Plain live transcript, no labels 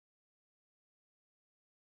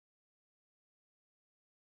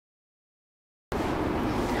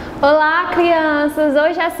Olá, crianças!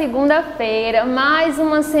 Hoje é segunda-feira, mais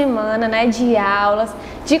uma semana, de aulas,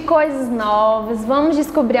 de coisas novas. Vamos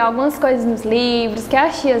descobrir algumas coisas nos livros que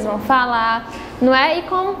as tias vão falar, não é? E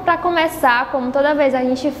para começar, como toda vez a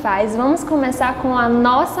gente faz, vamos começar com a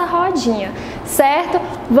nossa rodinha, certo?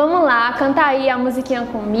 Vamos lá, canta aí a musiquinha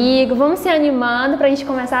comigo, vamos se animando pra gente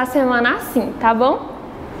começar a semana assim, tá bom?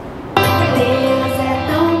 Deus é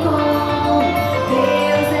tão bom,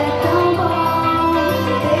 Deus é tão bom,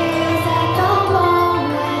 Deus é tão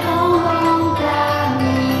bom pra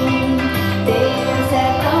mim. Deus é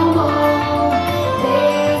tão bom,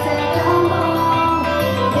 Deus é tão bom,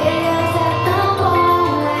 Deus é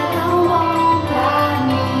tão bom pra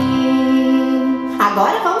mim.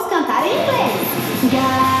 Agora vamos cantar em inglês.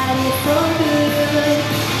 God is so good,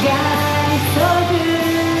 God is so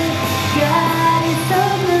good, God is so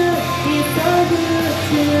good. So good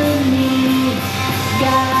to me.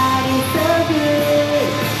 God is so good.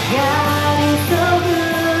 God is so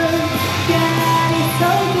good. God is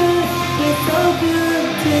so good. He's so good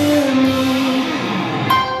to me.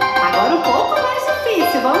 Agora um pouco mais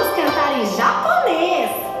difícil. Vamos cantar em japonês.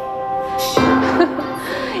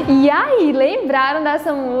 E aí, lembraram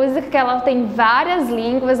dessa música que ela tem várias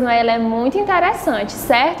línguas, não é? Ela é muito interessante,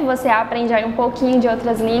 certo? Você aprende aí um pouquinho de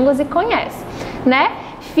outras línguas e conhece, né?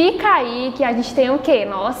 Fica aí que a gente tem o quê?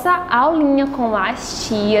 Nossa aulinha com as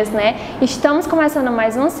tias, né? Estamos começando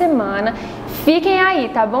mais uma semana. Fiquem aí,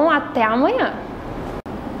 tá bom? Até amanhã.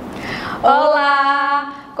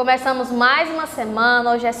 Olá! Começamos mais uma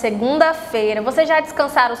semana, hoje é segunda-feira. Vocês já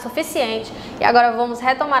descansaram o suficiente e agora vamos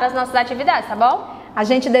retomar as nossas atividades, tá bom? A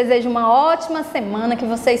gente deseja uma ótima semana, que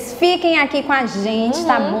vocês fiquem aqui com a gente,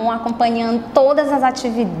 tá bom? Acompanhando todas as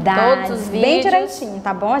atividades, todos os bem vídeos. direitinho,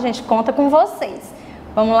 tá bom? A gente conta com vocês.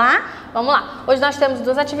 Vamos lá? Vamos lá. Hoje nós temos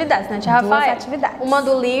duas atividades, né, tia Rafael? Duas atividades. Uma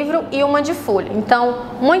do livro e uma de folha. Então,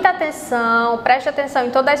 muita atenção, preste atenção em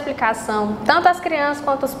toda a explicação, tanto as crianças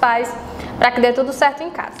quanto os pais, para que dê tudo certo em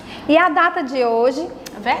casa. E a data de hoje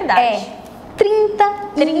Verdade. é 31.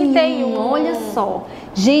 31. Olha só.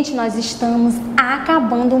 Gente, nós estamos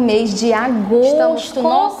acabando o mês de agosto. Estamos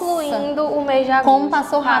Nossa, concluindo o mês de agosto. como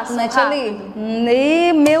passou rápido, né, Tia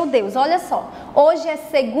Li? Meu Deus, olha só. Hoje é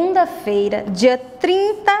segunda-feira, dia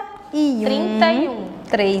 31.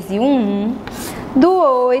 3 e 1 do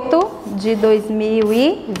 8 de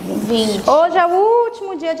 2020. Hoje é o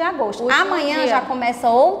último dia de agosto. Amanhã já começa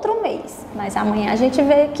outro mês. Mas amanhã a gente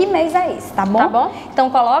vê que mês é esse, tá bom? Tá bom. Então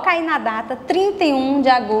coloca aí na data 31 de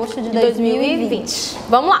agosto de 2020.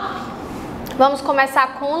 Vamos lá. Vamos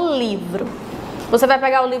começar com o livro. Você vai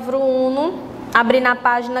pegar o livro Uno, abrir na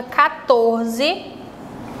página 14.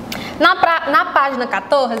 Na página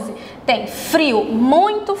 14 tem frio,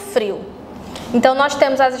 muito frio. Então nós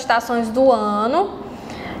temos as estações do ano,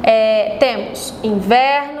 temos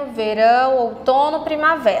inverno, verão, outono,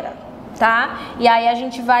 primavera, tá? E aí a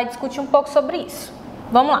gente vai discutir um pouco sobre isso.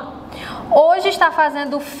 Vamos lá. Hoje está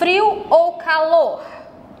fazendo frio ou calor?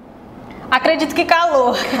 Acredito que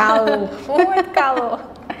calor. Calor. Muito calor.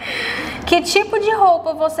 Que tipo de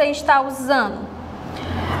roupa você está usando?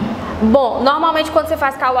 Bom, normalmente quando você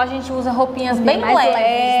faz calor a gente usa roupinhas bem mais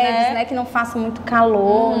leves, né? Que não faça muito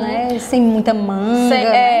calor, né? Sem muita manga,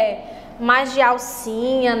 mais de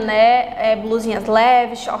alcinha, né? Blusinhas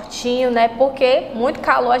leves, shortinho, né? Porque muito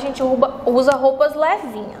calor a gente usa roupas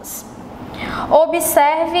levinhas.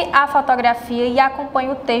 Observe a fotografia e acompanhe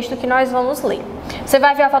o texto que nós vamos ler. Você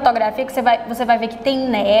vai ver a fotografia que você vai ver que tem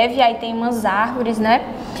neve, aí tem umas árvores, né?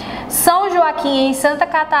 São Joaquim, em Santa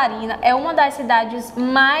Catarina, é uma das cidades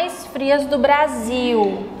mais frias do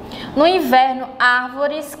Brasil. No inverno,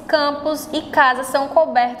 árvores, campos e casas são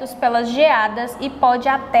cobertos pelas geadas e pode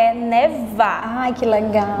até nevar. Ai, que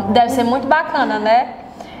legal. Deve ser muito bacana, né?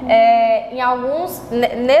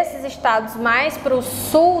 Nesses estados mais para o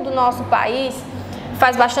sul do nosso país,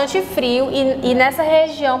 faz bastante frio e nessa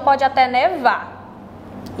região pode até nevar.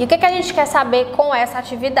 E o que a gente quer saber com essa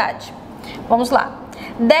atividade? Vamos lá.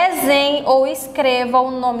 Desenhe ou escreva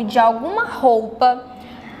o nome de alguma roupa,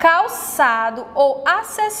 calçado ou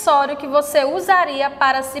acessório que você usaria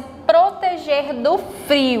para se proteger do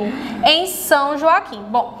frio em São Joaquim.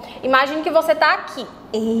 Bom, imagine que você está aqui.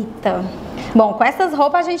 Eita. Bom, com essas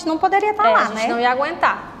roupas a gente não poderia estar lá, né? A gente não ia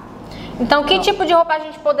aguentar. Então, que tipo de roupa a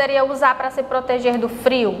gente poderia usar para se proteger do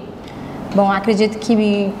frio? Bom, acredito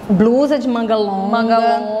que blusa de manga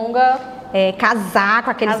longa. Casaco,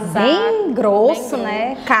 aqueles bem grosso,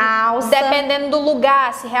 né? Calça. Dependendo do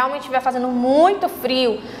lugar, se realmente estiver fazendo muito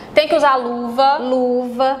frio, tem que usar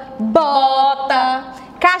luva, bota,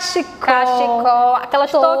 cachecol, aquelas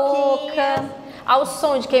touquinhas. ao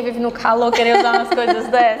som de quem vive no calor querer usar umas coisas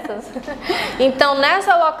dessas. Então,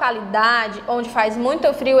 nessa localidade, onde faz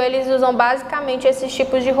muito frio, eles usam basicamente esses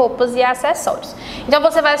tipos de roupas e acessórios. Então,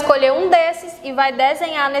 você vai escolher um desses e vai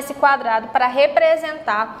desenhar nesse quadrado para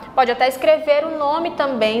representar. Pode até escrever o nome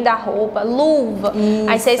também da roupa, luva. Isso.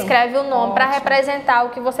 Aí você escreve o nome para representar o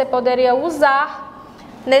que você poderia usar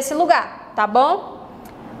nesse lugar, tá bom?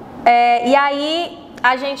 E aí,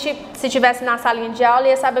 a gente, se tivesse na salinha de aula,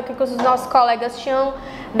 ia saber o que os nossos colegas tinham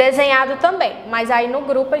desenhado também. Mas aí no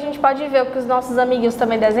grupo a gente pode ver o que os nossos amiguinhos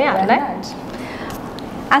também desenharam, né?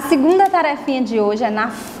 A segunda tarefinha de hoje é na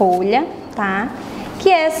folha, tá?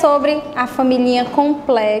 Que é sobre a família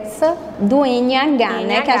complexa do NH,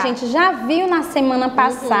 né? Que a gente já viu na semana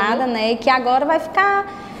passada, né? E que agora vai ficar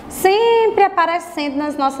sempre aparecendo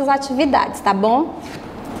nas nossas atividades, tá bom?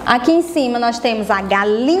 Aqui em cima nós temos a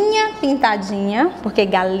galinha pintadinha, porque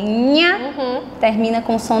galinha termina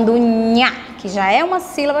com o som do nha, que já é uma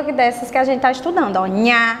sílaba dessas que a gente está estudando, ó.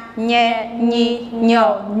 Nha, nhé, nhi,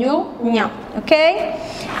 nhó, nhu, nhão, ok?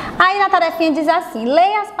 Aí na tarefinha diz assim,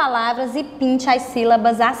 leia as palavras e pinte as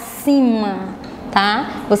sílabas acima, tá?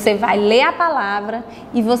 Você vai ler a palavra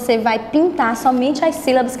e você vai pintar somente as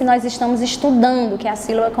sílabas que nós estamos estudando, que é a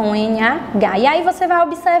sílaba com NH. E aí você vai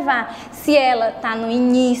observar se ela está no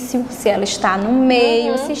início, se ela está no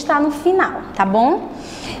meio, se está no final, tá bom?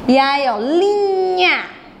 E aí, ó, linha,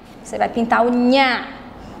 você vai pintar o nha.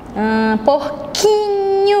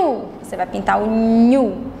 Porquinho, você vai pintar o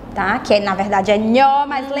nhu. Tá? Que na verdade é nhó,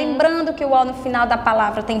 mas lembrando que o O no final da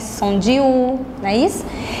palavra tem som de U, não é isso?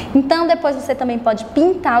 Então depois você também pode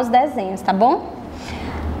pintar os desenhos, tá bom?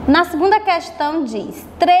 Na segunda questão diz,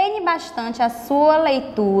 treine bastante a sua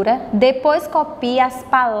leitura, depois copie as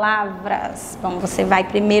palavras. Bom, você vai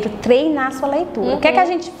primeiro treinar a sua leitura. O que é que a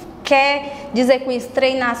gente quer dizer com isso,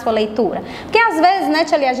 treinar a sua leitura? Porque às vezes, né,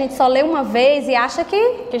 Tia Lia, a gente só lê uma vez e acha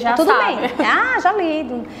que já tudo sabe. Bem. Já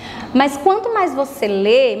li. Mas quanto mais você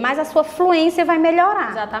lê, mais a sua fluência vai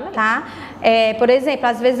melhorar. Exatamente. Tá? Por exemplo,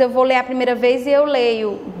 às vezes eu vou ler a primeira vez e eu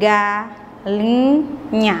leio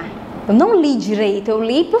galinha. Eu não li direito, eu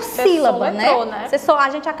li por sílaba, né? A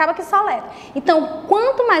gente acaba que só lê. Então,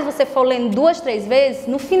 quanto mais você for lendo 2, 3 vezes,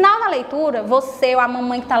 no final da leitura, você ou a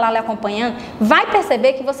mamãe que está lá lhe acompanhando, vai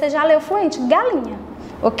perceber que você já leu fluente, galinha.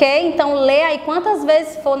 Ok? Então, lê aí quantas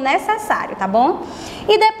vezes for necessário, tá bom?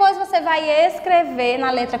 E depois você vai escrever na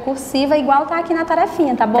letra cursiva, igual tá aqui na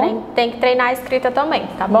tarefinha, tá bom? Tem que treinar a escrita também,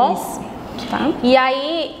 tá bom? Isso. Tá? E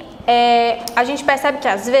aí... a gente percebe que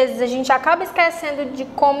às vezes a gente acaba esquecendo de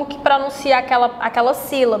como que pronuncia aquela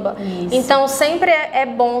sílaba. Isso. Então sempre é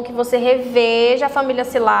bom que você reveja a família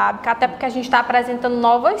silábica, até porque a gente está apresentando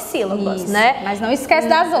novas sílabas, né? Mas não esquece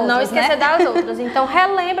das outras, não esquecer das outras. Então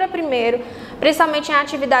relembra primeiro, principalmente em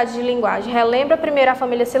atividades de linguagem, relembra primeiro a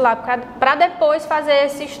família silábica para depois fazer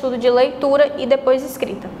esse estudo de leitura e depois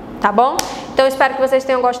escrita, tá bom? Então espero que vocês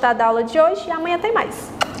tenham gostado da aula de hoje e amanhã tem mais.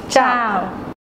 Tchau!